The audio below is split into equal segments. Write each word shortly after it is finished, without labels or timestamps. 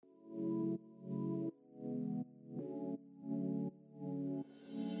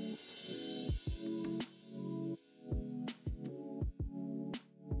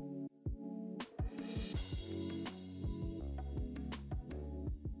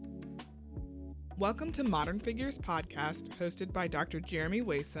Welcome to Modern Figures podcast, hosted by Dr. Jeremy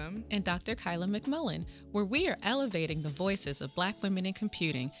Wasom and Dr. Kyla McMullen, where we are elevating the voices of Black women in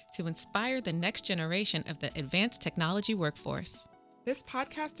computing to inspire the next generation of the advanced technology workforce. This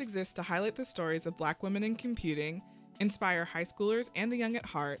podcast exists to highlight the stories of Black women in computing, inspire high schoolers and the young at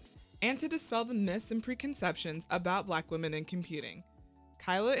heart, and to dispel the myths and preconceptions about Black women in computing.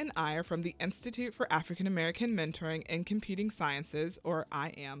 Kyla and I are from the Institute for African American Mentoring in Computing Sciences, or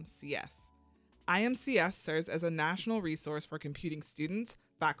IAMCS. IAMCS serves as a national resource for computing students,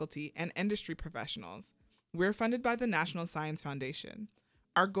 faculty, and industry professionals. We're funded by the National Science Foundation.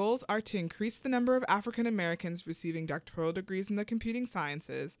 Our goals are to increase the number of African Americans receiving doctoral degrees in the computing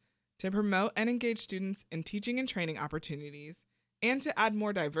sciences, to promote and engage students in teaching and training opportunities, and to add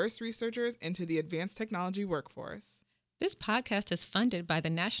more diverse researchers into the advanced technology workforce. This podcast is funded by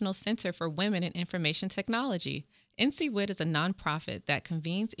the National Center for Women in Information Technology. NCWIT is a nonprofit that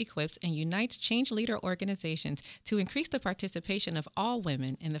convenes, equips, and unites change leader organizations to increase the participation of all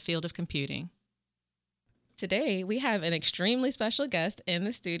women in the field of computing. Today, we have an extremely special guest in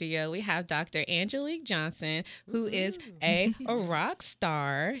the studio. We have Dr. Angelique Johnson, who is a rock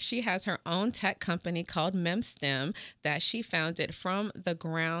star. She has her own tech company called MemStem that she founded from the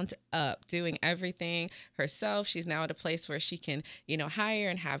ground up, doing everything herself. She's now at a place where she can, hire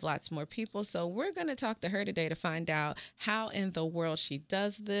and have lots more people. So we're going to talk to her today to find out how in the world she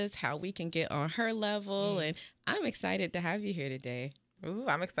does this, how we can get on her level. And I'm excited to have you here today. Ooh,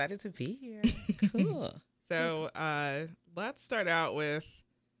 I'm excited to be here. Cool. So let's start out with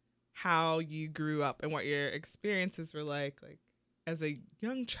how you grew up and what your experiences were like as a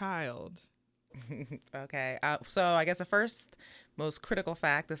young child. Okay. So I guess the first most critical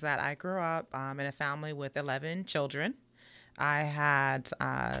fact is that I grew up in a family with 11 children. I had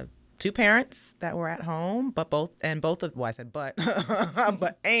two parents that were at home, but both of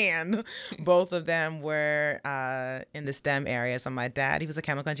them were in the STEM area. So my dad, he was a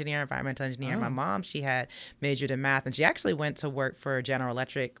chemical engineer, environmental engineer. My mom, she had majored in math, and she actually went to work for General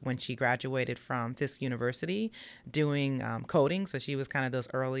Electric when she graduated from Fisk University doing coding. So she was kind of those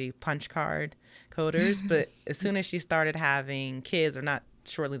early punch card coders. But as soon as she started having kids, or not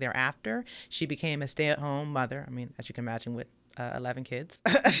shortly thereafter, she became a stay-at-home mother. I mean, as you can imagine, with 11 kids.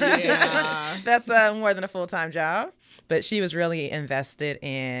 Yeah. That's more than a full-time job. But she was really invested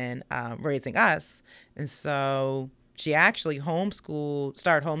in raising us. And so she actually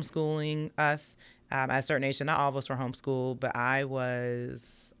started homeschooling us at a certain age. So not all of us were homeschooled, but I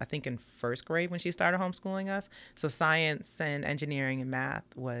was, I think, in first grade when she started homeschooling us. So science and engineering and math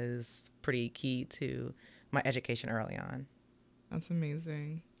was pretty key to my education early on. That's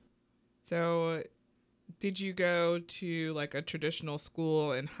amazing. So did you go to a traditional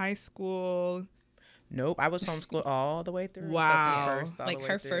school in high school? Nope, I was homeschooled all the way through. Wow.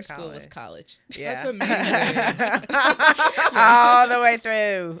 Her first school was college. Yeah. That's amazing. All the way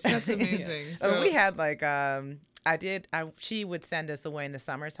through. That's amazing. Yeah. So we had she would send us away in the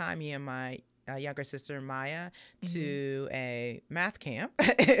summertime, me and my younger sister Maya, to a math camp.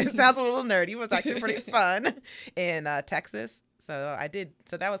 It sounds a little nerdy. It was actually pretty fun in Texas. So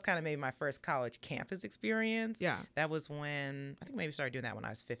that was kind of maybe my first college campus experience. Yeah. That was when, I think maybe started doing that when I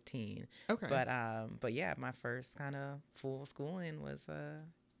was 15. Okay. But yeah, my first kind of full schooling was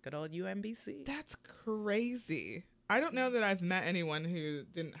good old UMBC. That's crazy. I don't know that I've met anyone who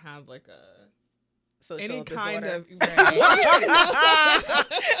didn't have Social any disorder. kind of that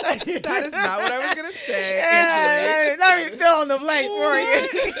is not what I was gonna say. Let me fill in the blank for you.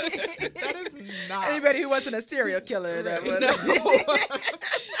 That is not Anybody who wasn't a serial killer that was. No.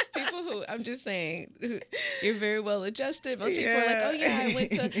 People who, I'm just saying, you're very well adjusted. Most people are like, oh yeah, I went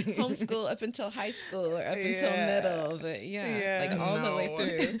to homeschool up until high school or up until middle, but all the way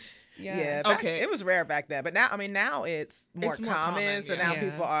through. Yeah. Okay. It was rare back then, but now it's more common. So now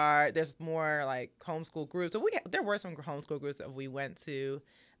people there's more homeschool groups. So there were some homeschool groups that we went to,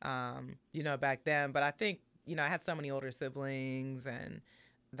 back then. But I think, I had so many older siblings, and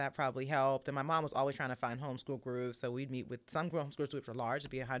that probably helped. And my mom was always trying to find homeschool groups. So we'd meet with some homeschool groups were large, it'd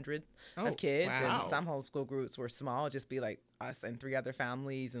be 100 of kids. Wow. And some homeschool groups were small, just be like us and 3 other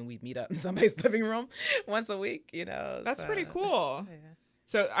families. And we'd meet up in somebody's living room once a week, That's pretty cool. Yeah.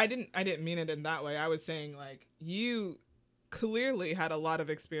 So I didn't mean it in that way. I was saying you clearly had a lot of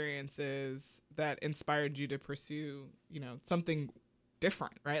experiences that inspired you to pursue, something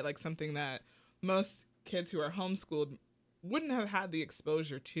different, right? Something that most kids who are homeschooled wouldn't have had the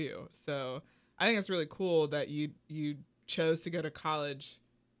exposure to. So I think it's really cool that you chose to go to college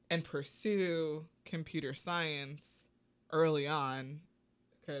and pursue computer science early on,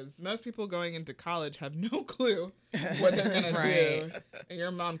 because most people going into college have no clue what they're going to do. And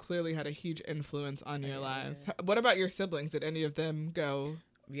your mom clearly had a huge influence on your lives. What about your siblings? Did any of them go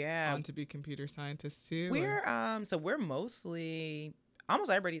on to be computer scientists too? We're mostly...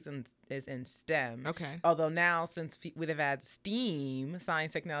 Almost everybody is in STEM. Okay. Although now, since we've had STEAM,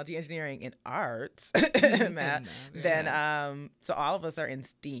 science, technology, engineering, and arts, math, then so all of us are in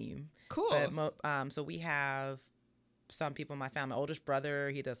STEAM. Cool. But so we have some people in my family. My oldest brother,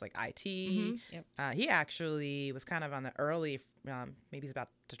 he does like IT. He actually was kind of on the early, maybe he's about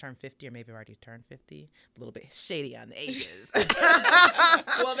to turn 50 or maybe already turned 50. A little bit shady on the ages.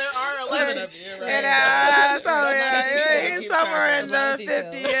 Well, there are 11 of you, right? He's somewhere in the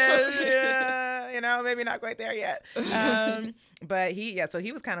 50s. Maybe not quite there yet. But so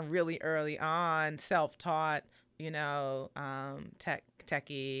he was kind of really early on, self-taught, techie,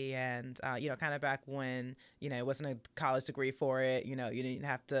 and kind of back when it wasn't a college degree for it, you didn't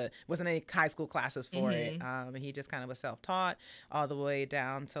have to, wasn't any high school classes for it, and he just kind of was self-taught all the way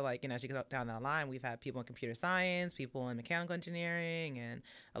down to as you go down the line, we've had people in computer science, people in mechanical engineering and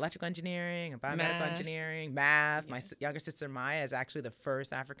electrical engineering and biomedical engineering, math. My younger sister Maya is actually the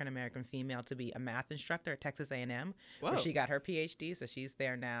first African-American female to be a math instructor at Texas A&M, where she got her PhD, so she's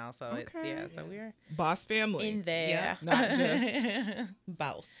there now. So so we're boss family in there, not just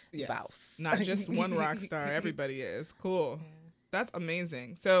boss. Yes. Boss. Not just one rock star. Everybody is. Cool. That's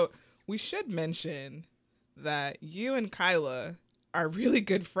amazing. So we should mention that you and Kyla are really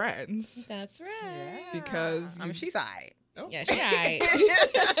good friends. That's right. Because she's aight. Oh. Yeah, she's aight.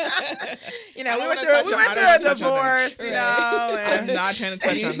 We went through a divorce, I'm not trying to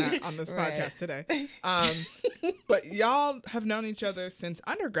touch on that on this podcast today. But y'all have known each other since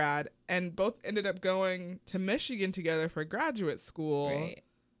undergrad and both ended up going to Michigan together for graduate school. Right.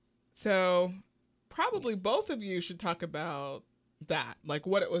 So probably both of you should talk about that, like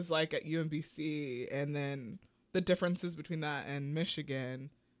what it was like at UMBC and then the differences between that and Michigan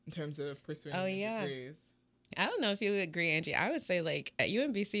in terms of pursuing degrees. I don't know if you would agree, Angie. I would say at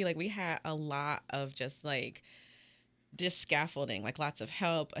UMBC, we had a lot of just scaffolding, lots of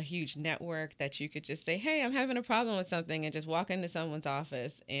help, a huge network that you could just say, hey, I'm having a problem with something, and just walk into someone's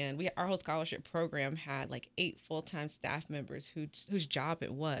office. And our whole scholarship program had 8 full-time staff members whose job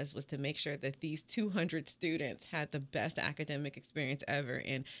it was to make sure that these 200 students had the best academic experience ever.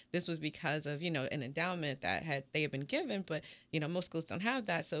 And this was because of, an endowment that they had been given, but, most schools don't have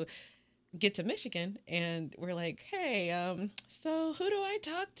that. So get to Michigan and we're like, hey, so who do I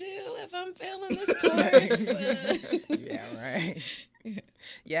talk to if I'm failing this course? Yeah, right.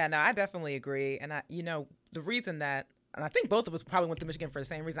 Yeah, no, I definitely agree. And the reason that, and I think both of us probably went to Michigan for the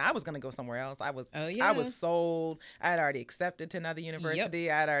same reason. I was going to go somewhere else. I was sold. I had already accepted to another university.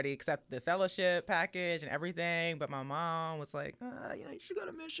 I had already accepted the fellowship package and everything. But my mom was like, you should go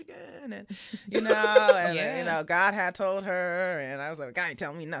to Michigan. And, and God had told her. And I was like, God ain't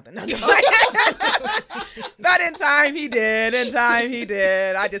telling me nothing. But in time, he did.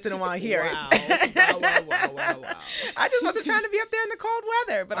 I just didn't want to hear it. Wow. I just wasn't trying to be up there in the cold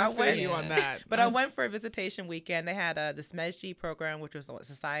weather. But I went. You on that. But I went for a visitation weekend. They had the SMESG program, which was the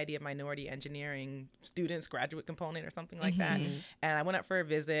Society of Minority Engineering Students graduate component or something like that. And I went up for a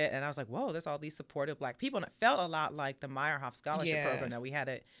visit, and I was like, whoa, there's all these supportive Black people. And it felt a lot like the Meyerhoff Scholarship program that we had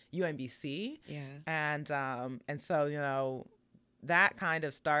at UMBC. Yeah. And so, that kind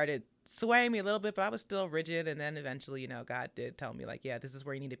of started swaying me a little bit, but I was still rigid. And then eventually, God did tell me this is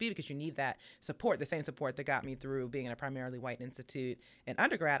where you need to be, because you need that support, the same support that got me through being in a primarily white institute in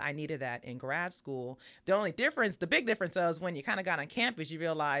undergrad. I needed that in grad school. The big difference is when you kind of got on campus, you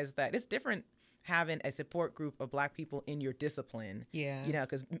realize that it's different having a support group of Black people in your discipline. Yeah.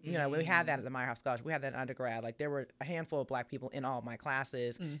 Because, when we had that at the Meyerhoff Scholarship, we had that in undergrad. There were a handful of Black people in all of my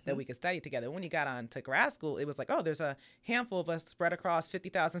classes that we could study together. When you got on to grad school, it was like, oh, there's a handful of us spread across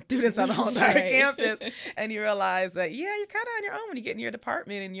 50,000 students on the whole entire campus. And you realize that, you're kind of on your own when you get in your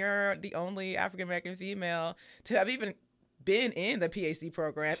department and you're the only African-American female to have even been in the PhD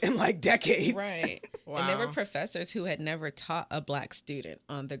program in decades. Right. Wow. And there were professors who had never taught a Black student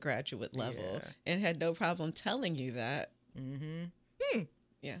on the graduate level and had no problem telling you that.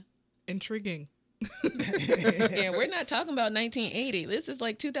 Yeah. Intriguing. Yeah, we're not talking about 1980. This is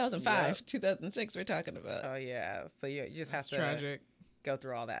 2005, 2006 we're talking about. Oh, yeah. So you just have to go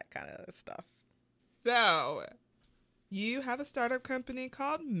through all that kind of stuff. So you have a startup company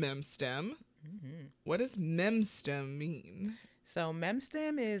called MEMSTEM. What does MEMSTEM mean? So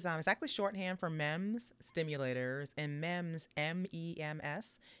MEMSTEM is it's actually shorthand for MEMS stimulators, and MEMS,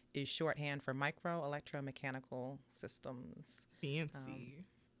 M-E-M-S, is shorthand for micro electromechanical systems. Fancy.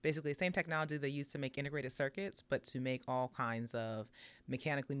 basically the same technology they use to make integrated circuits, but to make all kinds of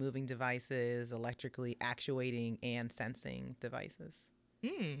mechanically moving devices, electrically actuating and sensing devices.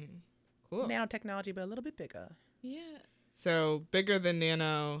 Cool. Nanotechnology, but a little bit bigger. Yeah. So bigger than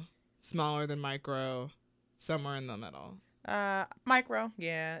nano, smaller than micro, somewhere in the middle. Micro,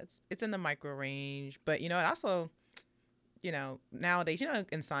 yeah, it's in the micro range, but it also, nowadays,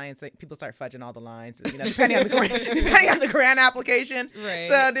 in science, like, people start fudging all the lines, depending on the grant application. Right.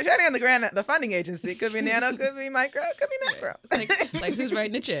 So depending on the funding agency, could be nano, could be micro, could be macro. Like who's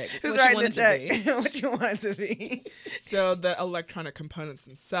writing the check? Who's writing the check? What you want it to be. So the electronic components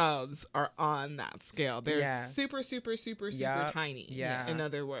themselves are on that scale. They're super, super, super, super tiny. Yeah. In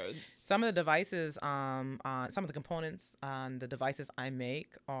other words. Some of the devices, some of the components on the devices I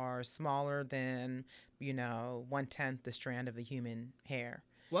make are smaller than, 1/10 the strand of the human hair.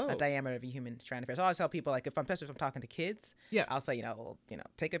 Whoa. A diameter of a human strand of hair. So I always tell people, like, especially if I'm talking to kids, I'll say,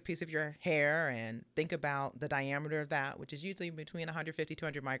 take a piece of your hair and think about the diameter of that, which is usually between 150,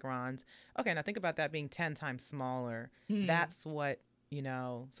 200 microns. Okay, now think about that being 10 times smaller. That's what,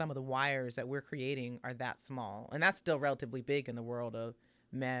 some of the wires that we're creating are that small. And that's still relatively big in the world of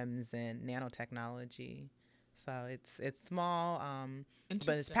MEMS and nanotechnology. So it's small,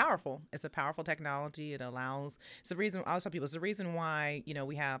 but it's powerful. It's a powerful technology. It's the reason, I always tell people, it's the reason why,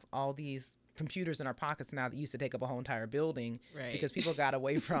 we have all these computers in our pockets now that used to take up a whole entire building. Right. Because people got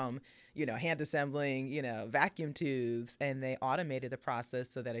away from, hand assembling, vacuum tubes, and they automated the process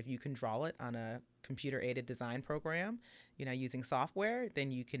so that if you can draw it on a computer-aided design program, using software, then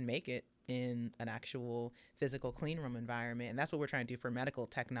you can make it in an actual physical clean room environment. And that's what we're trying to do for medical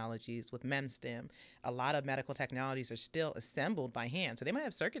technologies with MEMSTEM. A lot of medical technologies are still assembled by hand. So they might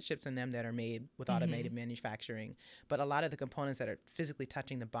have circuit chips in them that are made with automated manufacturing, but a lot of the components that are physically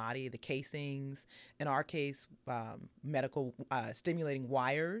touching the body, the casings, in our case, medical stimulating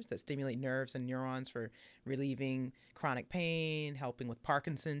wires that stimulate nerves and neurons for relieving chronic pain, helping with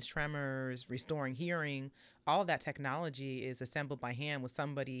Parkinson's, tremors, restoring hearing. All of that technology is assembled by hand with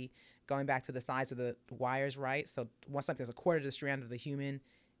somebody going back to the size of the wires, right? So once something's a quarter of the strand of the human,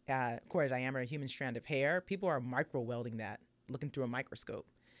 quarter diameter human strand of hair, people are micro welding that, looking through a microscope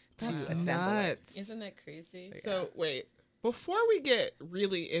to assemble it. Isn't that crazy? So wait, before we get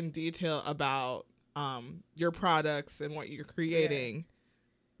really in detail about your products and what you're creating,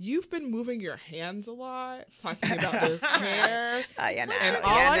 you've been moving your hands a lot, talking about this hair. And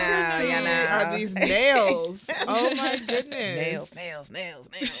all I can see are these nails. Oh my goodness. Nails.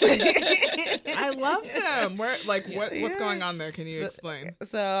 I love them. What's going on there? Can you explain?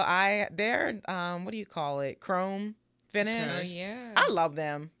 So they're, what do you call it? Chrome finish. Oh, yeah. I love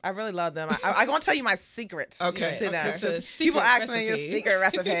them. I really love them. I'm going to tell you my secrets to them. People ask me your secret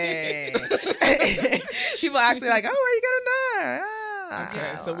recipe. People ask me like, oh, where are you getting that?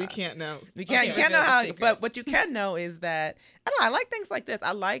 Okay, so we can't know. You can't know how, but what you can know is that, I don't know, I like things like this.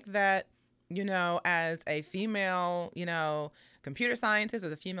 I like that, as a female, computer scientist,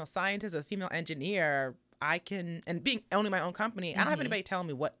 as a female scientist, as a female engineer, I can, and owning my own company, I don't have anybody telling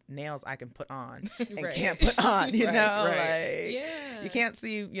me what nails I can put on and can't put on, you know? Like, you can't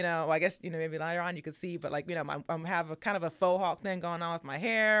see, well, I guess, maybe later on you could see, but I have a kind of a faux hawk thing going on with my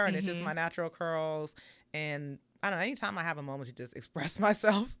hair, and it's just my natural curls. And I don't know, anytime I have a moment to just express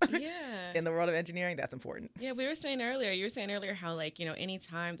myself in the world of engineering, that's important. Yeah, you were saying earlier how,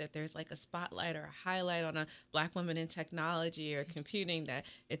 anytime that there's a spotlight or a highlight on a Black woman in technology or computing, that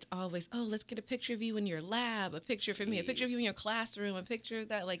it's always, oh, let's get a picture of you in your lab, a picture for me, a picture of you in your classroom, a picture of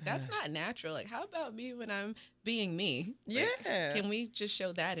that. That's not natural. How about me when I'm being me? Can we just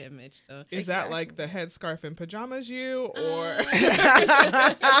show that image? So is that the headscarf and pajamas you, or?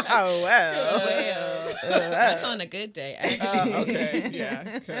 Oh, well. That's on a good day, actually. Okay,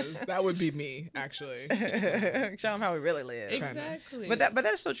 yeah, because that would be me, actually. Show them how we really live. Exactly. But that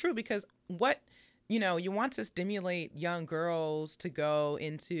is so true, because you want to stimulate young girls to go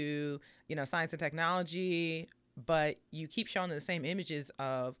into, science and technology, but you keep showing them the same images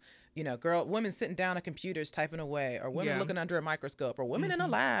of, women sitting down at computers typing away, or women looking under a microscope, or women in a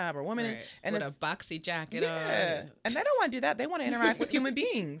lab, or women with a boxy jacket on. And they don't want to do that. They want to interact with human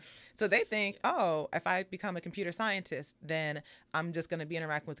beings. So they think, oh, if I become a computer scientist, then I'm just going to be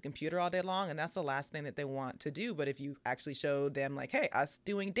interacting with the computer all day long. And that's the last thing that they want to do. But if you actually showed them hey, us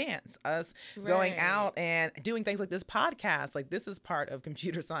doing dance, us going out and doing things like this podcast, this is part of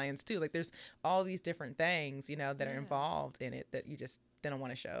computer science too. There's all these different things, that are involved in it that you just they don't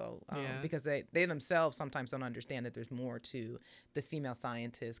want to show because they themselves sometimes don't understand that there's more to the female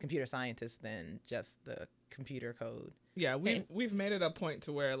scientist, computer scientist, than just the computer code. Yeah, we've made it a point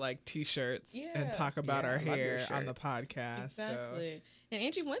to wear like t-shirts and talk about our hair on the podcast. Exactly. So. And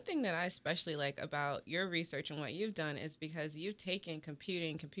Angie, one thing that I especially like about your research and what you've done is because you've taken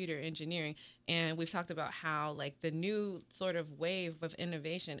computer engineering, and we've talked about how like the new sort of wave of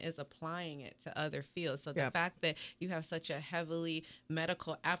innovation is applying it to other fields. So the fact that you have such a heavily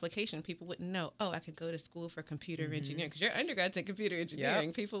medical application, people wouldn't know, oh, I could go to school for computer engineering because you're undergrads in computer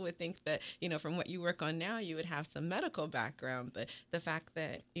engineering. People would think that, from what you work on now, you would have some medical background. But the fact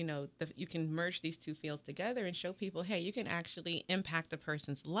that, you can merge these two fields together and show people, hey, you can actually impact the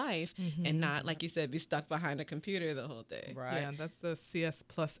person's life and not, like you said, be stuck behind a computer the whole day. Right. Yeah, that's the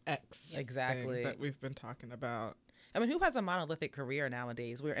CS+X thing that we've been talking about. I mean, who has a monolithic career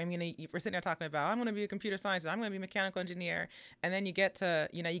nowadays? We're sitting there talking about, I'm going to be a computer scientist, I'm going to be a mechanical engineer. And then you get to,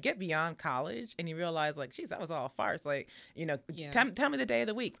 you get beyond college and you realize like, geez, that was all a farce. Like, tell me the day of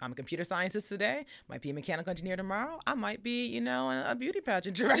the week. I'm a computer scientist today, might be a mechanical engineer tomorrow. I might be, a beauty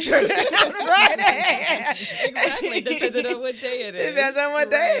pagitant director on Friday. Exactly. Depending on what day it is. Depends on what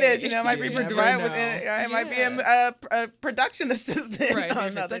day it is. It might be it might be a production assistant on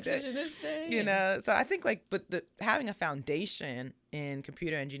another day. So I think but having a foundation in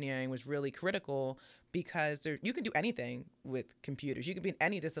computer engineering was really critical because you can do anything with computers. You can be in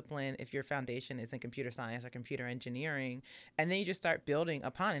any discipline if your foundation is in computer science or computer engineering. And then you just start building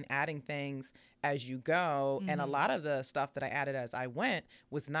upon and adding things as you go. Mm-hmm. And a lot of the stuff that I added as I went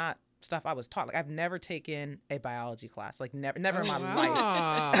was not stuff I was taught. Like I've never taken a biology class, like never in my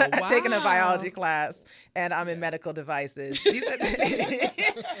life taken a biology class, and I'm in medical devices.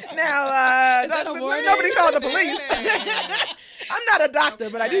 Now, nobody called the police. I'm not a doctor,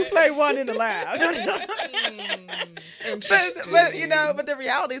 but I do play one in the lab. But the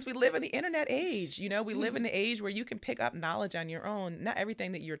reality is we live in the internet age. We live in the age where you can pick up knowledge on your own. Not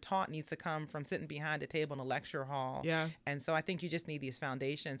everything that you're taught needs to come from sitting behind a table in a lecture hall. Yeah. And so I think you just need these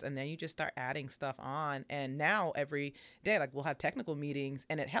foundations, and then you just start adding stuff on. And now every day, like we'll have technical meetings,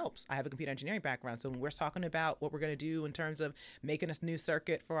 and it helps. I have a computer engineering background, so when we're talking about what we're going to do in terms of making a new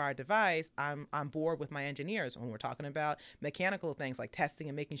circuit for our device, I'm on board with my engineers. When we're talking about mechanical things like testing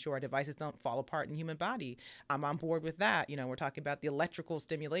and making sure our devices don't fall apart in the human body, I'm on board with that. We're talking about the electrical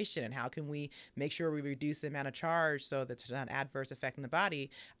stimulation and how can we make sure we reduce the amount of charge so that there's not an adverse effect in the body.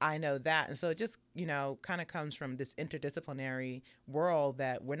 I know that. And so it just, kind of comes from this interdisciplinary world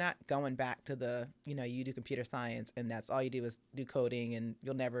that we're not going back to the, you do computer science and that's all you do is do coding and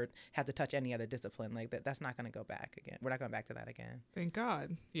you'll never have to touch any other discipline. Like that's not going to go back again. We're not going back to that again. Thank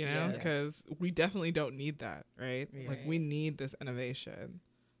God, because we definitely don't need that, right? Yeah. Like we need this innovation.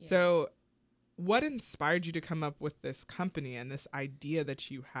 Yeah. So what inspired you to come up with this company and this idea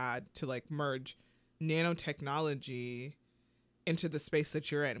that you had to like merge nanotechnology into the space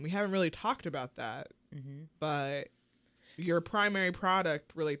that you're in? We haven't really talked about that, but your primary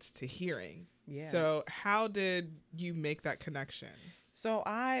product relates to hearing. Yeah. So how did you make that connection? So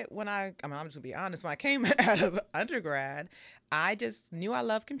I'm just going to be honest, when I came out of undergrad, I just knew I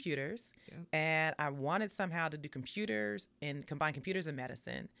loved computers and I wanted somehow to do computers and combine computers and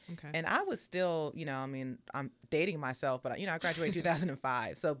medicine. Okay. And I was still, I'm dating myself, but I graduated in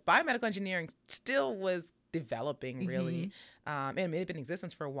 2005. So biomedical engineering still was developing really. And it had been in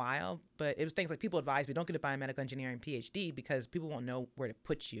existence for a while, but it was things like people advised me don't get a biomedical engineering PhD because people won't know where to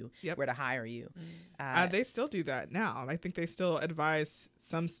put you, where to hire you. They still do that now. I think they still advise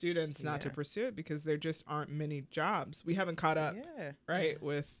some students not to pursue it because there just aren't many jobs. We haven't caught up,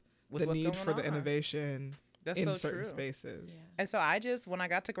 with the need for the innovation. That's in certain spaces. Yeah. And so when I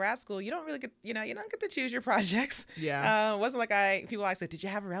got to grad school, you don't really get, you don't get to choose your projects. Yeah. It wasn't like people always said, did you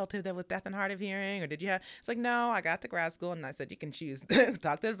have a relative that was deaf and hard of hearing? Or did you have, it's like, no, I got to grad school and I said, you can choose,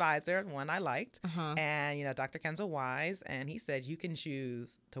 talk to the advisor, one I liked. And, Dr. Kenzel Wise, and he said, you can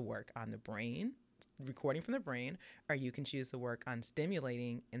choose to work on the brain, recording from the brain, or you can choose to work on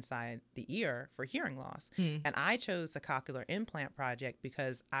stimulating inside the ear for hearing loss. And I chose the cochlear implant project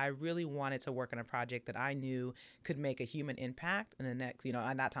because I really wanted to work on a project that I knew could make a human impact in the next,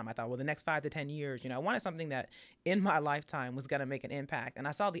 at that time I thought, well, the next 5 to 10 years, I wanted something that in my lifetime was going to make an impact. And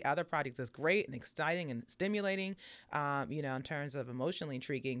I saw the other projects as great and exciting and stimulating, in terms of emotionally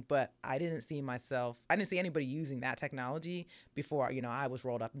intriguing, but I didn't see anybody using that technology before, I was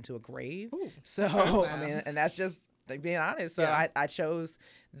rolled up into a grave. Ooh. So, wow. And that's just being honest. So I chose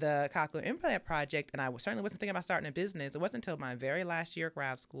the cochlear implant project, and I certainly wasn't thinking about starting a business. It wasn't until my very last year of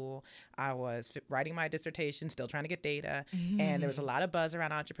grad school. I was writing my dissertation, still trying to get data, and there was a lot of buzz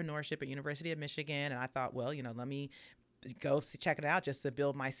around entrepreneurship at University of Michigan, and I thought, well, let me go check it out just to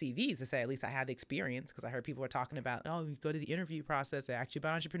build my CVs to say at least I had the experience, because I heard people were talking about, oh, you go to the interview process, they ask you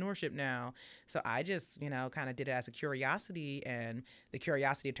about entrepreneurship now. So I just, kind of did it as a curiosity, and the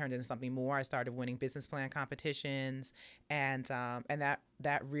curiosity turned into something more. I started winning business plan competitions, and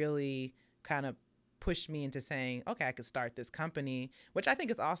that really kind of pushed me into saying, okay, I could start this company, which I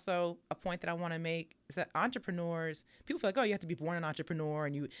think is also a point that I want to make, is that entrepreneurs, people feel like, oh, you have to be born an entrepreneur,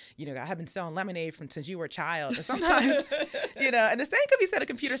 and I have been selling lemonade since you were a child. And sometimes, and the same could be said of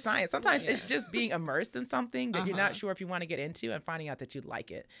computer science. Sometimes it's just being immersed in something that you're not sure if you want to get into and finding out that you like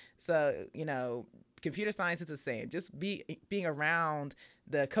it. So, computer science is the same. Just being around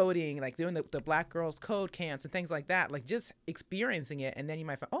the coding, like doing the Black Girls Code camps and things like that, like just experiencing it. And then you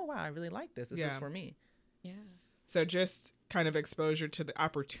might find, oh, wow, I really like this. This is for me. Yeah. So just kind of exposure to the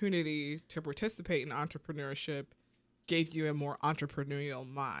opportunity to participate in entrepreneurship gave you a more entrepreneurial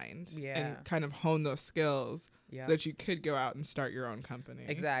mind and kind of hone those skills so that you could go out and start your own company.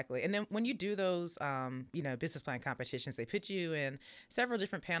 Exactly. And then when you do those, business plan competitions, they put you in several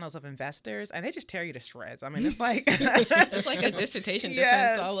different panels of investors, and they just tear you to shreds. I mean, it's like it's like a dissertation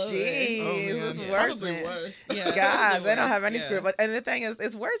defense all over. Geez, it's worse. Yeah. Guys, they don't have any script. And the thing is,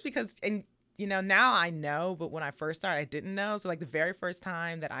 it's worse because now I know, but when I first started, I didn't know. So like the very first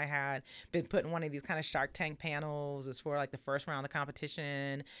time that I had been put in one of these kind of Shark Tank panels is for like the first round of the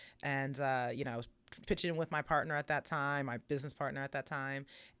competition. And, I was pitching with my partner at that time, my business partner at that time.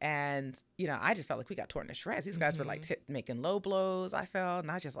 And, I just felt like we got torn to shreds. These guys were like making low blows, I felt.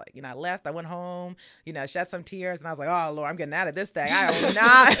 And I just like, I left, I went home, shed some tears. And I was like, oh, Lord, I'm getting out of this thing. I am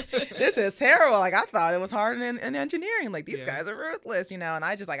not, this is terrible. Like I thought it was harder in engineering. Like these guys are ruthless, and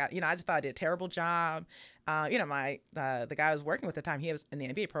I just like, I just thought I did a terrible job. The guy I was working with at the time, he was in the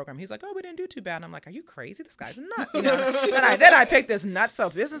MBA program. He's like, oh, we didn't do too bad. And I'm like, are you crazy? This guy's nuts. Then I picked this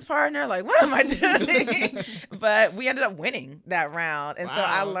nutso business partner. Like, what am I doing? But we ended up winning that round. And so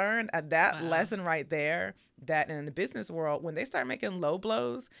I learned that lesson right there, that in the business world, when they start making low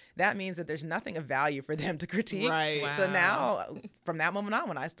blows, that means that there's nothing of value for them to critique. Right. Wow. So now, from that moment on,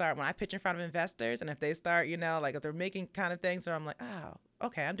 when I pitch in front of investors, and if they start, like if they're making kind of things where I'm like, oh,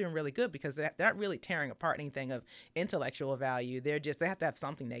 okay, I'm doing really good, because they're not really tearing apart anything of intellectual value. They have to have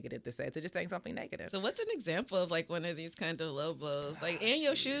something negative to say. So just saying something negative. So what's an example of like one of these kind of low blows? Like, and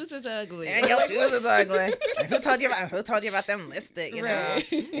your shoes is ugly. And your shoes is ugly. Who told you about them lipstick? Right.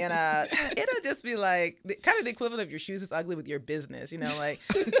 And it'll just be like kind of the equivalent of your shoes is ugly with your business.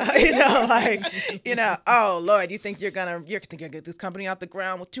 Oh Lord, you think you're gonna get this company off the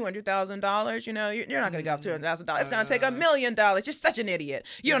ground with $200,000? You're not gonna get off $200,000. It's gonna take $1 million. You're such an idiot.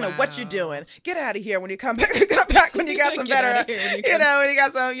 You don't know what you're doing. Get out of here when you come back. Come back when you got some better. When you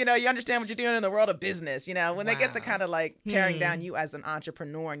got some. You understand what you're doing in the world of business. When they get to kind of like tearing down you as an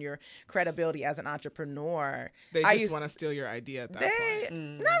entrepreneur and your credibility as an entrepreneur, they just want to steal your idea at that point.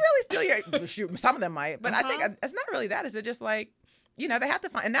 Not really steal your. Shoot, some of them might, but I think it's not really that. Is it just like, they have to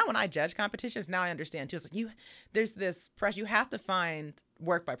find. And now when I judge competitions, now I understand too. It's like there's this pressure. You have to find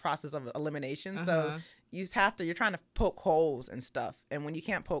work by process of elimination. So you're trying to poke holes and stuff. And when you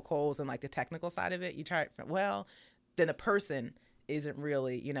can't poke holes in like the technical side of it, you try, then the person isn't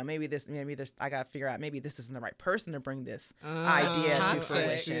really, maybe this, I got to figure out, maybe this isn't the right person to bring this idea to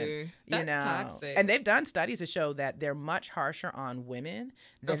fruition. That's toxic. And they've done studies to show that they're much harsher on women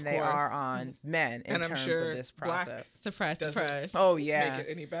than they are on men in terms of this process. Surprise. Oh, yeah. Make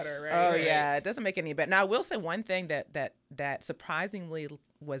it any better, right? Oh, yeah. It doesn't make it any better. Now, I will say one thing that surprisingly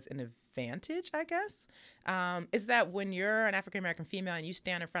was an advantage, I guess, is that when you're an African-American female and you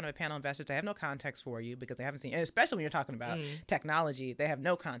stand in front of a panel of investors, they have no context for you because they haven't seen, and especially when you're talking about technology, they have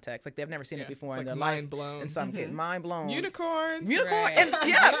no context. Like they've never seen it before in their life. Blown. In some cases, mind blown. Unicorn. Right. And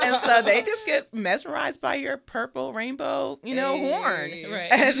so they just get mesmerized by your purple rainbow, horn.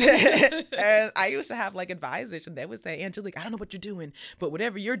 Right. And I used to have like advisors, and they would say, Angelique, I don't know what you're doing, but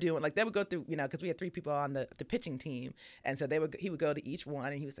whatever you're doing, like they would go through, because we had 3 people on the pitching team, and so he would go to each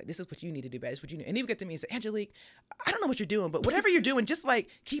one, and he would say, this is what you need to do better. This is what you need. And he would get to me and say, Angelique, I don't know what you're doing, but whatever you're doing, just like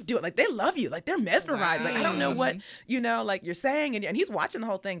keep doing it. Like they love you. Like they're mesmerized. Wow. Like I don't know what, like you're saying. And he's watching the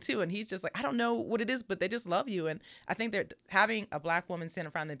whole thing too. And he's just like, I don't know what it is, but they just love you. And I think that having a Black woman stand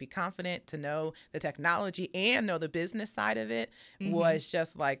in front of them, be confident, to know the technology and know the business side of it was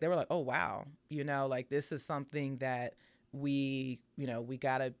just like, they were like, oh, wow. Like this is something that we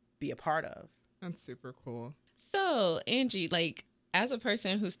got to be a part of. That's super cool. So Angie, like, as a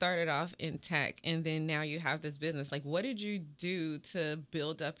person who started off in tech and then now you have this business, like what did you do to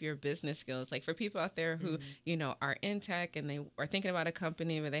build up your business skills? Like for people out there who, are in tech and they are thinking about a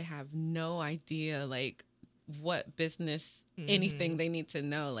company but they have no idea like what business, anything they need to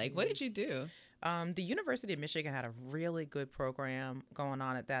know. Like what did you do? The University of Michigan had a really good program going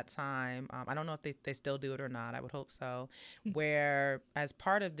on at that time. I don't know if they still do it or not. I would hope so. Where as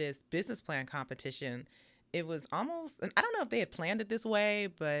part of this business plan competition, it was almost, and I don't know if they had planned it this way,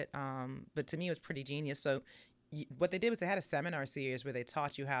 but to me it was pretty genius. So what they did was they had a seminar series where they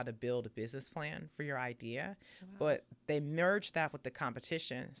taught you how to build a business plan for your idea, but they merged that with the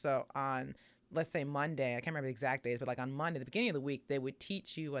competition. So on, let's say Monday, I can't remember the exact days, but like on Monday, the beginning of the week, they would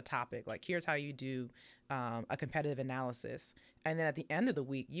teach you a topic. Like, here's how you do a competitive analysis. And then at the end of the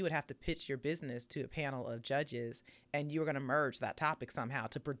week, you would have to pitch your business to a panel of judges, and you were going to merge that topic somehow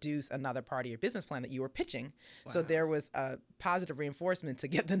to produce another part of your business plan that you were pitching. Wow. So there was a positive reinforcement to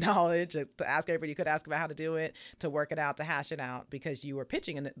get the knowledge, to ask everybody you could ask about how to do it, to work it out, to hash it out, because you were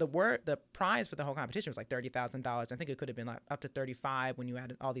pitching. And the prize for the whole competition was like $30,000. I think it could have been like up to $35,000 when you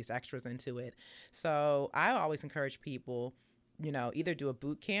added all these extras into it. So I always encourage people, either do a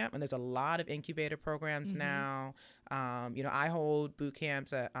boot camp, and there's a lot of incubator programs now. I hold boot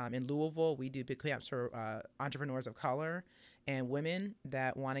camps in Louisville. We do boot camps for entrepreneurs of color and women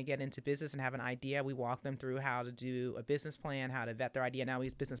that want to get into business and have an idea. We walk them through how to do a business plan, how to vet their idea. Now we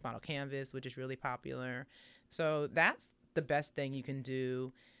use Business Model Canvas, which is really popular. So that's the best thing you can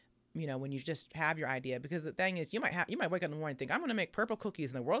do, when you just have your idea. Because the thing is, you might wake up in the morning and think, I'm going to make purple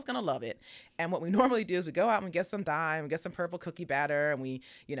cookies and the world's going to love it. And what we normally do is we go out and get some dye and get some purple cookie batter, and we,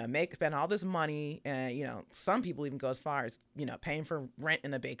 spend all this money. And, some people even go as far as, paying for rent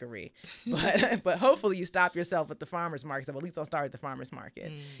in a bakery. But hopefully you stop yourself at the farmer's market. So at least I'll start at the farmer's market.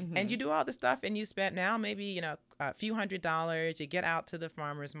 Mm-hmm. And you do all this stuff, and you spend now maybe, a few $100s. You get out to the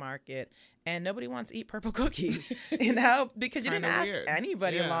farmer's market, and nobody wants to eat purple cookies, because you didn't ask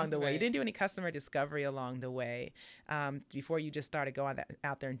anybody along the way. Right. You didn't do any customer discovery along the way before you just started going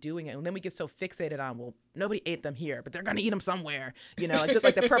out there and doing it. And then we get so fixated on, well, nobody ate them here, but they're going to eat them somewhere. Just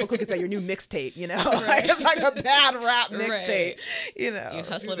like the purple cookies are your new mixtape, Right. Like, it's like a bad rap mixtape, right. You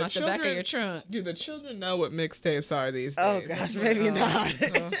hustle them out the back of your trunk. Do the children know what mixtapes are these days? Oh, gosh, maybe not.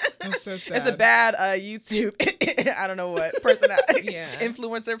 That's so sad. It's a bad YouTube, I don't know what,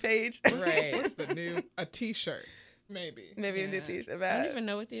 influencer page. Right. What's the new, a t-shirt? Maybe a new t-shirt. I don't even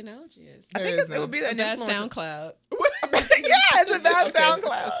know what the analogy is. I think it would be a bad SoundCloud. It's a bad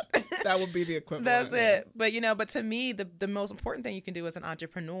SoundCloud. That would be the equivalent. That's it. But to me, the most important thing you can do as an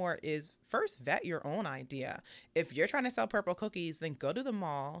entrepreneur is first vet your own idea. If you're trying to sell purple cookies, then go to the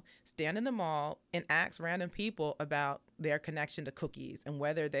mall, stand in the mall, and ask random people about their connection to cookies and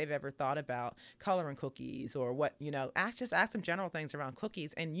whether they've ever thought about coloring cookies or what, ask them general things around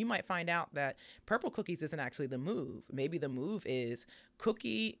cookies. And you might find out that purple cookies isn't actually the move. Maybe the move is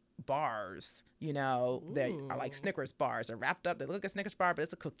cookie bars, they are like Snickers bars. They're wrapped up. They look like a Snickers bar, but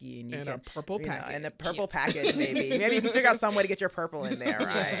it's a cookie. And a purple package. And a purple package, maybe. Maybe you can figure out some way to get your purple in there,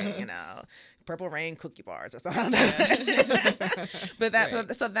 right? Purple Rain cookie bars or something.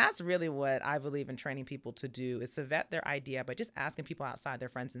 So that's really what I believe in training people to do, is to vet their idea by just asking people outside, their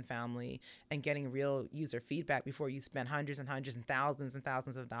friends and family, and getting real user feedback before you spend hundreds and hundreds and thousands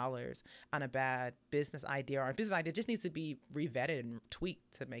of dollars on a bad business idea. Or a business idea just needs to be revetted and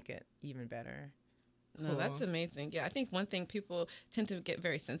tweaked to make it even better. No, that's amazing. Yeah, I think one thing, people tend to get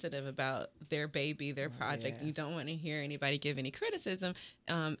very sensitive about their baby, their project. Yeah. You don't want to hear anybody give any criticism.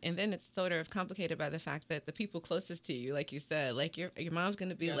 And then it's sort of complicated by the fact that the people closest to you, like you said, like your mom's going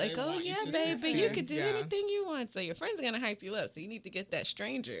to be like, oh, yeah, baby, you could do anything you want. So your friends are going to hype you up. So you need to get that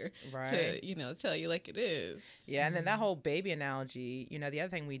stranger to, tell you like it is. Yeah, and then that whole baby analogy, the other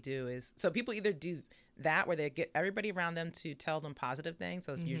thing we do is, so people either do that where they get everybody around them to tell them positive things.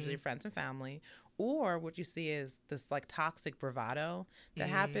 So it's usually friends and family. Or what you see is this like toxic bravado that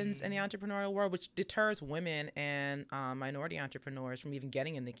happens in the entrepreneurial world, which deters women and minority entrepreneurs from even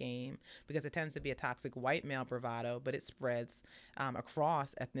getting in the game, because it tends to be a toxic white male bravado, but it spreads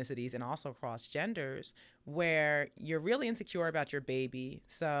across ethnicities and also across genders, where you're really insecure about your baby.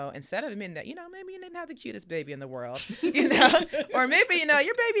 So instead of admitting that, maybe you didn't have the cutest baby in the world, or maybe,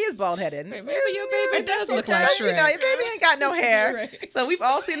 your baby is bald-headed. Maybe your baby does look like Shrek. Your baby ain't got no hair. Right. So we've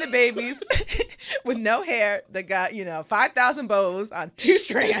all seen the babies with no hair that got, 5,000 bows on 2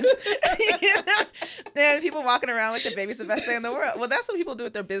 strands. And people walking around like the baby's the best thing in the world. Well, that's what people do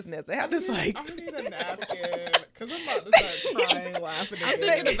with their business. They have this like... I need a napkin, because I'm about to start crying, laughing. I'm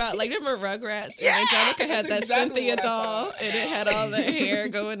thinking about, remember Rugrats? Yeah, and Angelica had that exactly Cynthia doll, and it had all the hair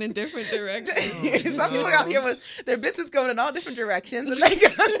going in different directions. Some people out here with their business going in all different directions. And they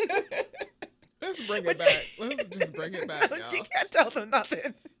Let's bring it back. Let's just bring it back, y'all. You can't tell them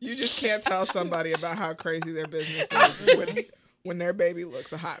nothing. You just can't tell somebody about how crazy their business is when their baby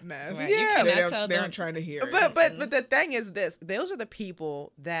looks a hot mess. Right. Yeah. You cannot tell them. They aren't trying to hear it. But the thing is this. Those are the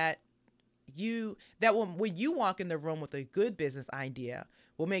people that when you walk in the room with a good business idea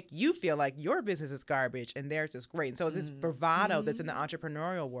will make you feel like your business is garbage and theirs is great. And so it's this bravado that's in the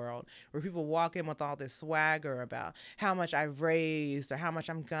entrepreneurial world where people walk in with all this swagger about how much I've raised or how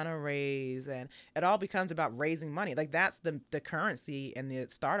much I'm gonna raise, and it all becomes about raising money. Like that's the currency in the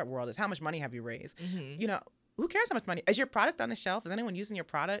startup world, is how much money have you raised? You know, who cares how much money? Is your product on the shelf? Is anyone using your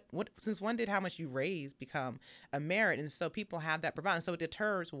product? Since when did how much you raise become a merit? And so people have that bravado. And so it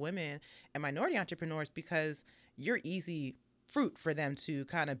deters women and minority entrepreneurs because you're easy fruit for them to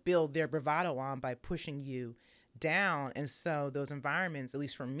kind of build their bravado on by pushing you down. And so those environments, at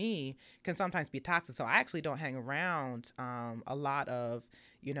least for me, can sometimes be toxic. So I actually don't hang around a lot of,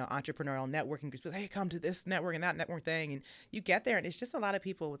 you know, entrepreneurial networking groups. Hey, come to this network and that network thing. And you get there and it's just a lot of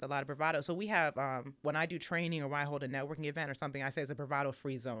people with a lot of bravado. So we have, when I do training or when I hold a networking event or something, I say it's a bravado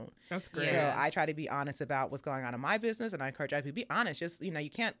free zone. That's great. So I try to be honest about what's going on in my business, and I encourage other people to be honest. Just, you know, you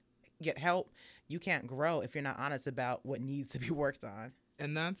can't get help, you can't grow if you're not honest about what needs to be worked on.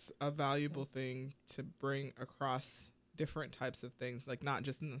 And that's a valuable thing to bring across different types of things, like not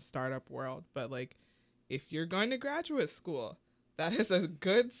just in the startup world, but like if you're going to graduate school, that is a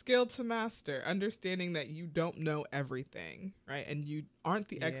good skill to master, understanding that you don't know everything, right? And you aren't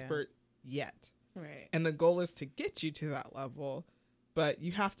the expert yet. Right. And the goal is to get you to that level, but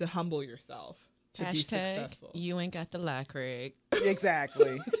you have to humble yourself to be successful. You ain't got the lack rig.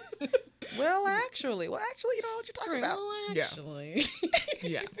 Exactly. Well, actually, you know what you're talking about. Actually.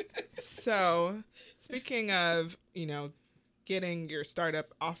 Yeah. So, speaking of, you know, getting your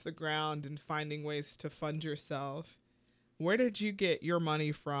startup off the ground and finding ways to fund yourself, where did you get your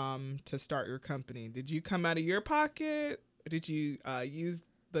money from to start your company? Did you come out of your pocket? Did you use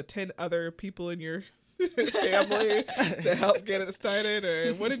the 10 other people in your family to help get it started,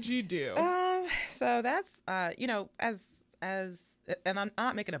 or what did you do? So that's you know, as and I'm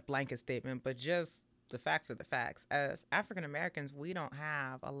not making a blanket statement, but just the facts are the facts. As African Americans, we don't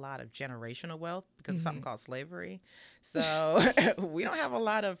have a lot of generational wealth because of something called slavery. So we don't have a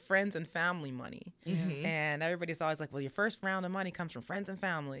lot of friends and family money. And everybody's always like, well, your first round of money comes from friends and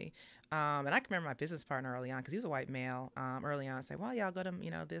family. And I can remember my business partner early on, because he was a white male, early on, say, well, y'all go to,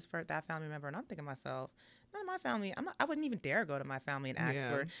 you know, this for that family member. And I'm thinking to myself, none of my family, I wouldn't even dare go to my family and ask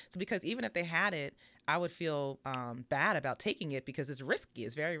for it. So because even if they had it, I would feel bad about taking it because it's risky.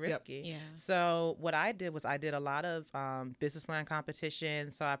 It's very risky. Yep. Yeah. So what I did was I did a lot of business plan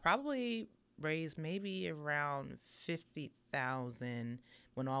competitions. So I probably raised maybe around $50,000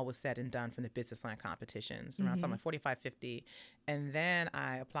 when all was said and done from the business plan competitions, around something like 45, 50. And then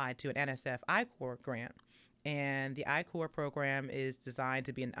I applied to an NSF I-Corps grant. And the I-Corps program is designed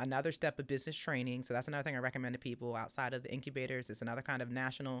to be another step of business training. So that's another thing I recommend to people outside of the incubators. It's another kind of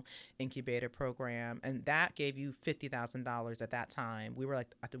national incubator program. And that gave you $50,000 at that time. We were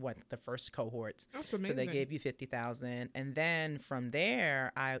like the first cohorts. That's amazing. So they gave you $50,000. And then from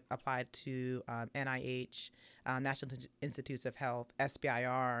there, I applied to NIH, National Institutes of Health,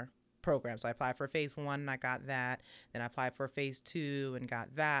 SBIR program. So I applied for phase 1 and I got that. Then I applied for phase 2 and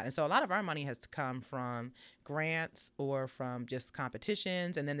got that. And so a lot of our money has come from grants or from just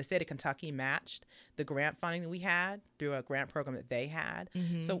competitions. And then the state of Kentucky matched the grant funding that we had through a grant program that they had.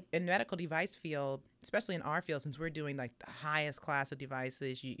 So in medical device field, especially in our field, since we're doing like the highest class of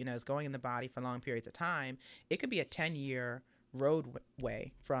devices, you know, it's going in the body for long periods of time, it could be a 10-year roadway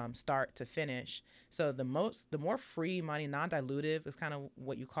from start to finish. So the more free money, non-dilutive is kind of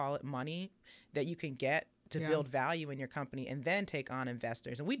what you call it, money that you can get to build value in your company and then take on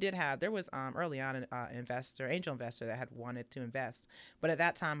investors. And we did have, there was early on an angel investor that had wanted to invest. But at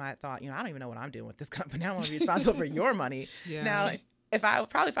that time I thought, you know, I don't even know what I'm doing with this company. I want to be responsible for your money. Now, if I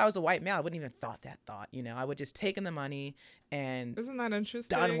was a white male, I wouldn't even thought that thought, you know, I would just taken the money and isn't that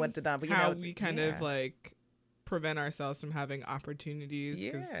interesting? Done what to done. But you how know, we kind of like prevent ourselves from having opportunities.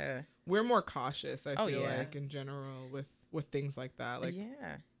 Yeah. We're more cautious, I feel like, in general with things like that. Like,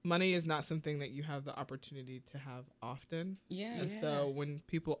 money is not something that you have the opportunity to have often. And so when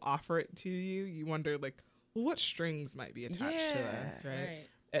people offer it to you, you wonder, like, well, what strings might be attached to this, right?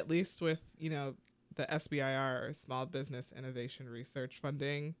 At least with, you know, the SBIR, or Small Business Innovation Research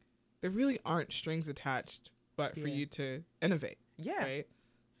funding, there really aren't strings attached, but for you to innovate. Right?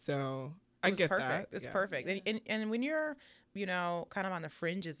 So I get perfect. that. It's perfect. And when you're, you know, kind of on the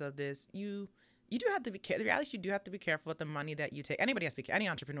fringes of this, you you do have to be careful. The reality is you do have to be careful with the money that you take. Anybody has to be, any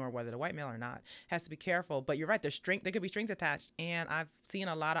entrepreneur, whether they're white male or not, has to be careful. But you're right. There could be strings attached. And I've seen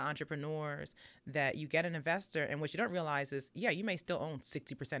a lot of entrepreneurs that you get an investor, and what you don't realize is, yeah, you may still own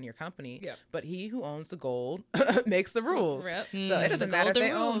 60% of your company, but he who owns the gold makes the rules. Yep. So it doesn't matter if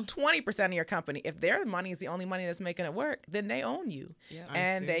they rule. own 20% of your company. If their money is the only money that's making it work, then they own you. Yep.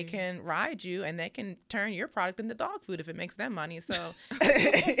 And they can ride you, and they can turn your product into dog food if it makes them money. So,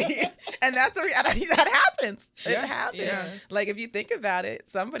 and that's a reality. That happens. It happens. Yeah. Like, if you think about it,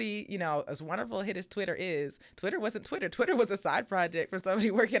 somebody, as wonderful a hit as Twitter is, Twitter wasn't Twitter. Twitter was a side project for somebody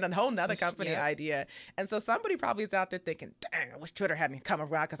working on a whole nother company idea. And so somebody probably is out there thinking, dang, I wish Twitter hadn't come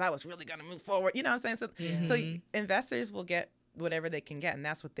around because I was really going to move forward. You know what I'm saying? So investors will get whatever they can get, and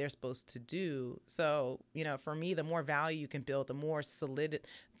that's what they're supposed to do. So, for me, the more value you can build, the more solid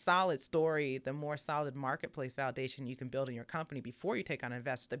story, the more solid marketplace validation you can build in your company before you take on an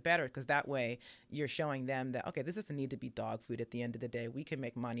investor, the better, because that way you're showing them that, okay, this doesn't need to be dog food at the end of the day. We can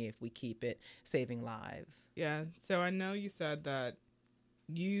make money if we keep it saving lives. Yeah. So I know you said that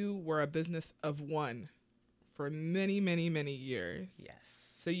you were a business of one for many, many, many years.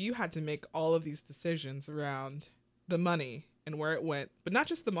 Yes. So you had to make all of these decisions around the money and where it went, but not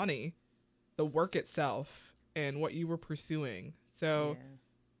just the money, the work itself and what you were pursuing. So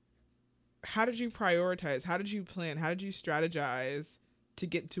how did you prioritize? How did you plan? How did you strategize to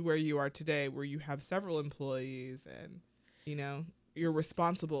get to where you are today, where you have several employees and, you're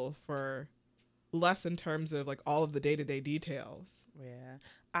responsible for less in terms of like all of the day-to-day details? Yeah.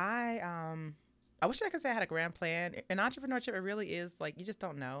 I wish I could say I had a grand plan. In entrepreneurship, it really is like, you just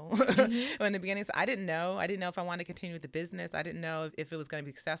don't know. In the beginning, so I didn't know. I didn't know if I wanted to continue with the business. I didn't know if it was going to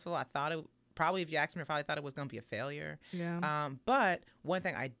be successful. I thought it probably, if you asked me, I probably thought it was going to be a failure. Yeah. But one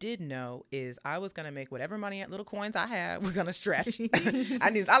thing I did know is I was going to make whatever money, little coins I had, were going to stretch.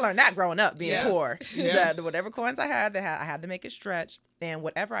 I learned that growing up, being poor. Yeah. Whatever coins I had, I had to make it stretch. And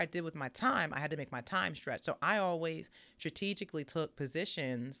whatever I did with my time, I had to make my time stretch. So I always strategically took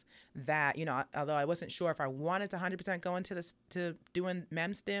positions that, although I wasn't sure if I wanted to 100% go into to doing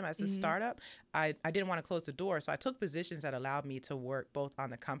MemStem as a startup, I didn't want to close the door. So I took positions that allowed me to work both on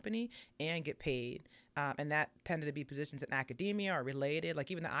the company and get paid. And that tended to be positions in academia or related.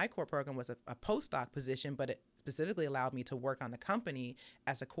 Like even the I-Corps program was a postdoc position, but it specifically allowed me to work on the company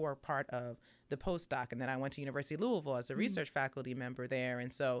as a core part of the postdoc. And then I went to University of Louisville as a research faculty member there.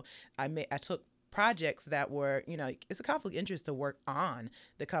 And so I took projects that were, it's a conflict of interest to work on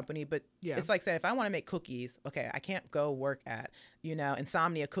the company, but it's like saying, if I want to make cookies, okay, I can't go work at,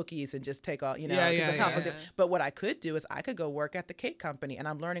 Insomnia Cookies and just take all, it's a conflict. But what I could do is I could go work at the cake company, and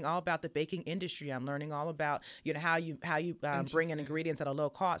I'm learning all about the baking industry. I'm learning all about, how you bring in ingredients at a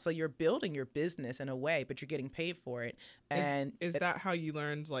low cost. So you're building your business in a way, but you're getting paid for it. And is that how you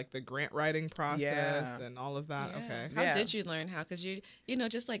learned like the grant writing process and all of that? Yeah. Okay. How did you learn how? Because you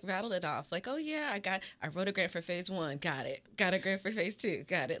just like rattled it off. Like, oh yeah, I wrote a grant for phase 1. Got it. Got a grant for phase 2.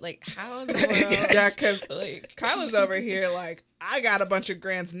 Got it. Like, how in the world? Yeah, because Kyla's over here like, I got a bunch of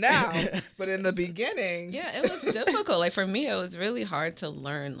grants now, but in the beginning. Yeah, it was difficult. Like for me, it was really hard to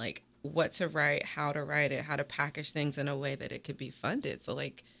learn like what to write, how to write it, how to package things in a way that it could be funded. So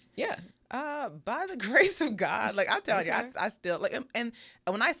like, yeah. By the grace of God, like I'm telling you, I still like, and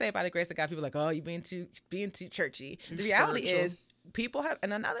when I say by the grace of God, people are like, oh, you being too churchy. The reality is, people have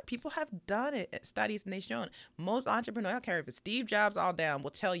done it, studies, and they've shown most entrepreneurs, I don't care if it's Steve Jobs all down, will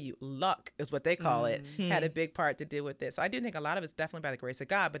tell you luck is what they call it, had a big part to do with this. So I do think a lot of it's definitely by the grace of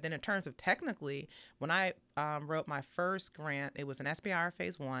God. But then in terms of technically, when I wrote my first grant, it was an SBIR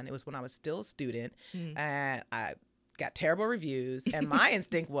phase 1. It was when I was still a student, and I got terrible reviews, and my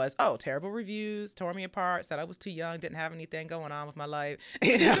instinct was, terrible reviews, tore me apart, said I was too young, didn't have anything going on with my life,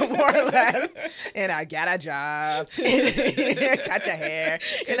 more or less, and I got a job, cut your hair,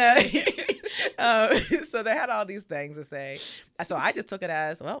 so they had all these things to say. So I just took it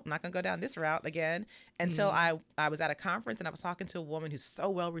as, well, I'm not gonna go down this route again, until I was at a conference, and I was talking to a woman who's so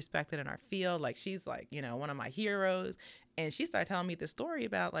well respected in our field, like she's like, one of my heroes. And she started telling me this story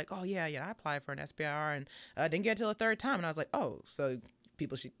about like, oh yeah, I applied for an SBIR and didn't get it till the third time. And I was like, oh, so you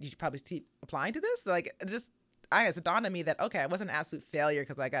should probably keep applying to this? Like, it dawned on me that, okay, it wasn't an absolute failure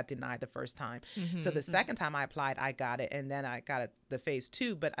because I got denied the first time. So the second time I applied, I got it. And then I got the phase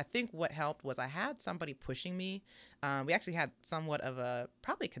 2. But I think what helped was I had somebody pushing me. We actually had somewhat of a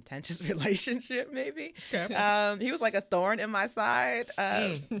probably contentious relationship, maybe. Okay. He was like a thorn in my side.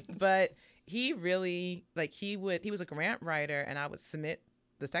 But he really, like, he was a grant writer, and I would submit.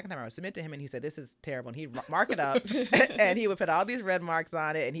 The second time I would submit to him, and he said, this is terrible. And he'd mark it up, and he would put all these red marks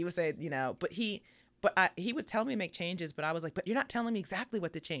on it, and he would say, but But he would tell me to make changes, but I was like, but you're not telling me exactly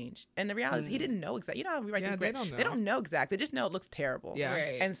what to change. And the reality is he didn't know exactly. You know how we write this grant? They don't know exactly. They just know it looks terrible. Yeah.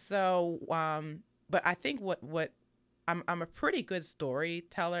 Right. And so, but I think what I'm a pretty good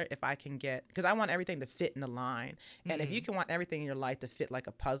storyteller if I can get, because I want everything to fit in the line. And if you can want everything in your life to fit like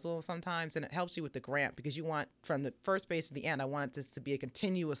a puzzle sometimes, and it helps you with the grant because you want from the first base to the end, I want this to be a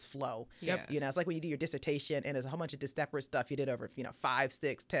continuous flow. Yep. You know, it's like when you do your dissertation and there's a whole bunch of separate stuff you did over, 5,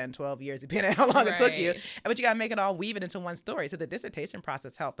 6, 10, 12 years, depending on how long it took you. But you got to make it all, weave it into one story. So the dissertation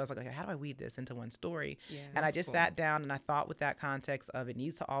process helped. I was like, how do I weave this into one story? Yeah, and I just sat down and I thought with that context of it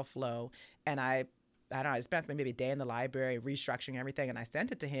needs to all flow. And I don't know, I spent maybe a day in the library restructuring everything, and I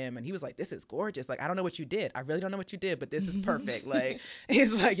sent it to him, and he was like, this is gorgeous. Like, I don't know what you did. I really don't know what you did, but this is perfect. Like,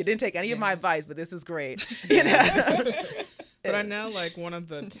 he's like, you didn't take any of my advice, but this is great. You know? But I know, like, one of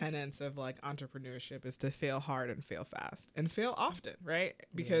the tenets of, like, entrepreneurship is to fail hard and fail fast and fail often, right?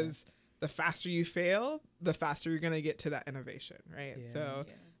 Because the faster you fail, the faster you're going to get to that innovation, right? Yeah. So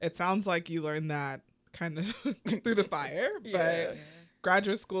it sounds like you learned that kind of through the fire, but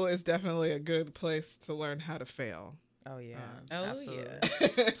graduate school is definitely a good place to learn how to fail. Oh, yeah. Absolutely.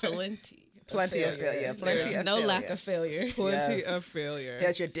 Plenty of failure. There's no lack of failure. Plenty of failure.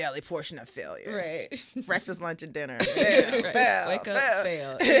 That's your daily portion of failure. Right. Breakfast, lunch, and dinner. Fail. Wake up,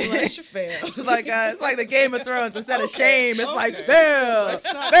 fail. Eat lunch, fail. It's like the Game of Thrones. Instead of shame, it's like fail,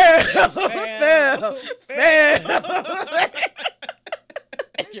 fail.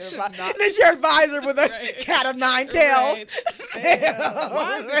 This your advisor with a cat of 9 tails.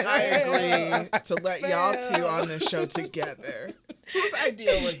 Why did I agree to let y'all two on this show together? Whose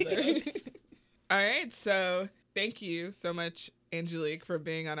idea was this? All right, so thank you so much, Angelique, for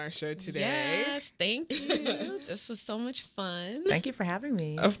being on our show today. Yes, thank you. This was so much fun. Thank you for having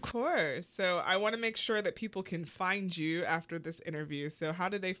me. Of course. So I want to make sure that people can find you after this interview. So how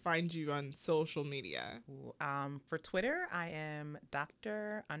do they find you on social media? For Twitter, I am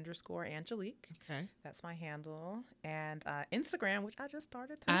Dr._Angelique. Okay. That's my handle. And Instagram, which I just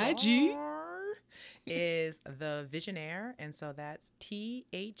started IG, is The Visionaire. And so that's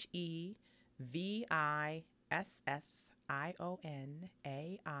TheVissIONAIRE.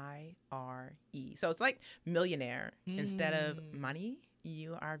 So it's like millionaire. Instead of money,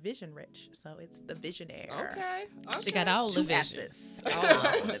 you are vision rich. So it's The Visionaire. Okay. She got all the 2 vision. S's. All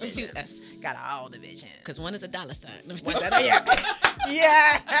the vision. 2 S's. Got all the vision. Because one is a dollar sign.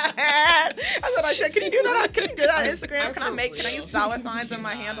 Yeah. I said, I should. Can you do that on Instagram? Can I use dollar signs in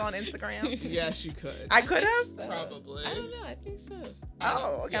my handle on Instagram? Yes, you could. I could have? Probably. I don't know. I think so.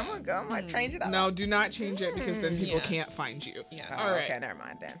 Oh, okay. I'm gonna go. I'm gonna change it up. No, do not change it because then people can't find you. Yeah. Oh, All right. Okay, never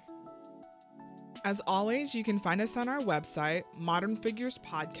mind then. As always, you can find us on our website,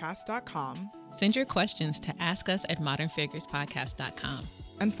 modernfigurespodcast.com. Send your questions to askus@modernfigurespodcast.com.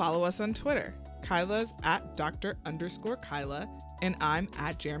 And follow us on Twitter. Kyla's at Dr._Kyla, and I'm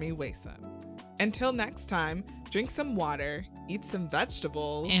at Jeremy Wason. Until next time, drink some water, eat some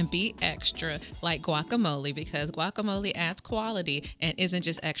vegetables, And be extra like guacamole, because guacamole adds quality and isn't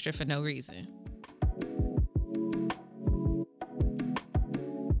just extra for no reason.